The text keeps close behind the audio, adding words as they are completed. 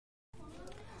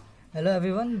Hello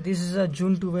everyone, this is a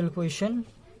June 12 question,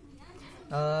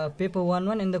 paper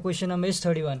 1-1, and the question number is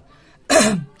 31.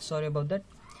 Sorry about that.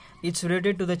 It's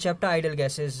related to the chapter ideal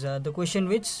gases. The question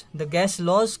which the gas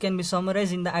laws can be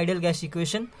summarized in the ideal gas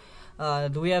equation.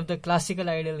 We have the classical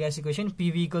ideal gas equation,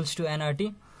 PV equals to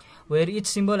nRT, where each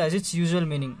symbol has its usual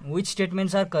meaning. Which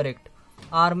statements are correct?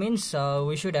 R means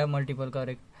we should have multiple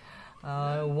correct.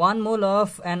 1 mole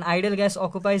of an ideal gas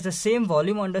occupies the same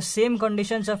volume under same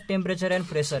conditions of temperature and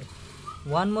pressure.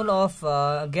 1 mole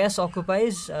of gas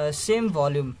occupies same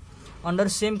volume under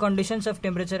same conditions of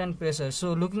temperature and pressure.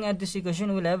 So looking at this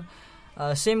equation, we'll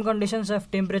have same conditions of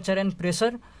temperature and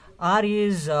pressure. R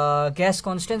is gas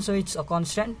constant, so it's a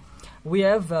constant. We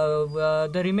have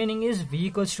the remaining is V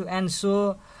equals to N,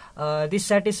 so this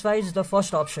satisfies the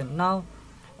first option. Now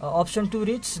option 2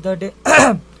 reads the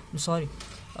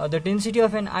the density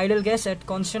of an ideal gas at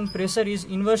constant pressure is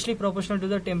inversely proportional to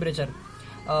the temperature.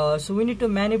 So we need to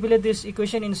manipulate this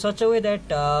equation in such a way that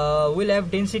we'll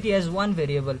have density as one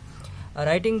variable.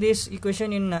 Writing this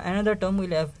equation in another term,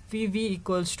 we'll have PV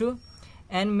equals to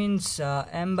N means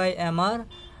M by MR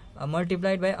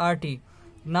multiplied by RT.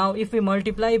 Now if we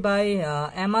multiply by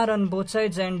MR on both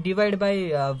sides and divide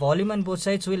by volume on both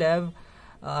sides, we'll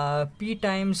have P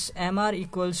times MR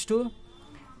equals to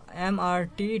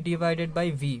MRT divided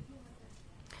by V.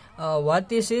 What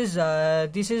this is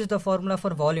the formula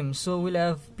for volume. So we'll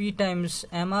have P times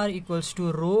MR equals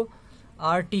to rho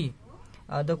RT.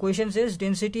 The question says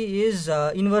density is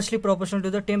inversely proportional to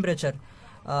the temperature.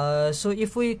 So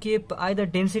if we keep either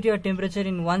density or temperature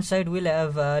in one side, we'll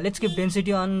have let's keep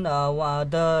density on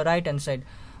the right hand side.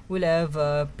 We'll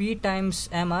have P times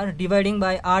MR dividing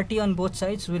by RT on both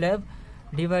sides. We'll have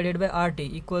divided by RT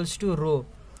equals to rho.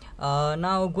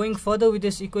 Now going further with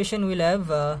this equation, we'll have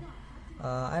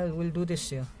I will do this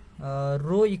here.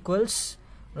 Rho equals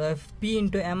P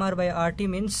into MR by RT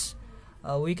means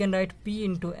we can write P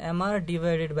into MR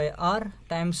divided by R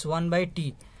times 1 by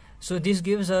T. So this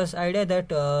gives us idea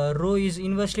that rho is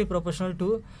inversely proportional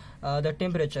to the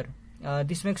temperature.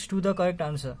 This makes 2 the correct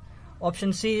answer.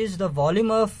 Option C is the volume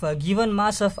of given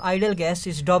mass of ideal gas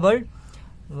is doubled.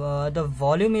 The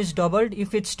volume is doubled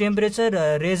if its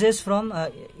temperature is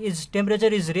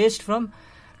raised from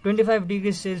 25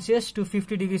 degrees Celsius to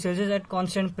 50 degrees Celsius at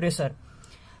constant pressure.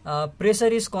 Pressure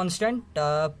is constant.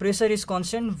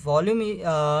 Volume.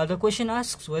 The question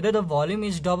asks whether the volume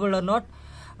is doubled or not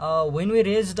when we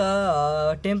raise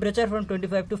the temperature from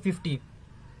 25 to 50.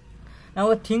 Now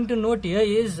a thing to note here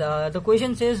is the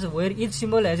question says where each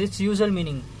symbol has its usual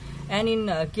meaning. And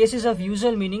in cases of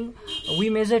usual meaning, we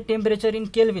measure temperature in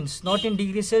kelvins, not in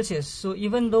degrees Celsius. So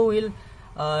even though we'll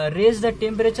raise the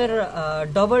temperature,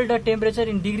 double the temperature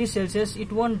in degrees Celsius,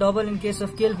 it won't double in case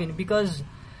of Kelvin, because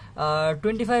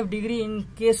 25 degree in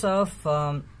case of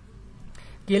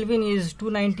Kelvin is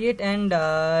 298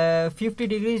 and 50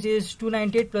 degrees is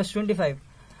 298 plus 25,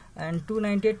 and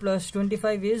 298 plus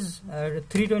 25 is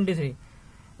 323.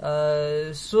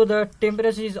 So the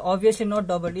temperature is obviously not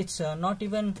doubled. It's not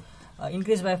even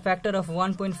increased by a factor of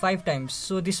 1.5 times.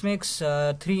 So this makes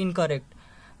 3 incorrect,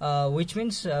 which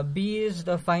means B is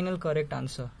the final correct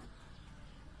answer.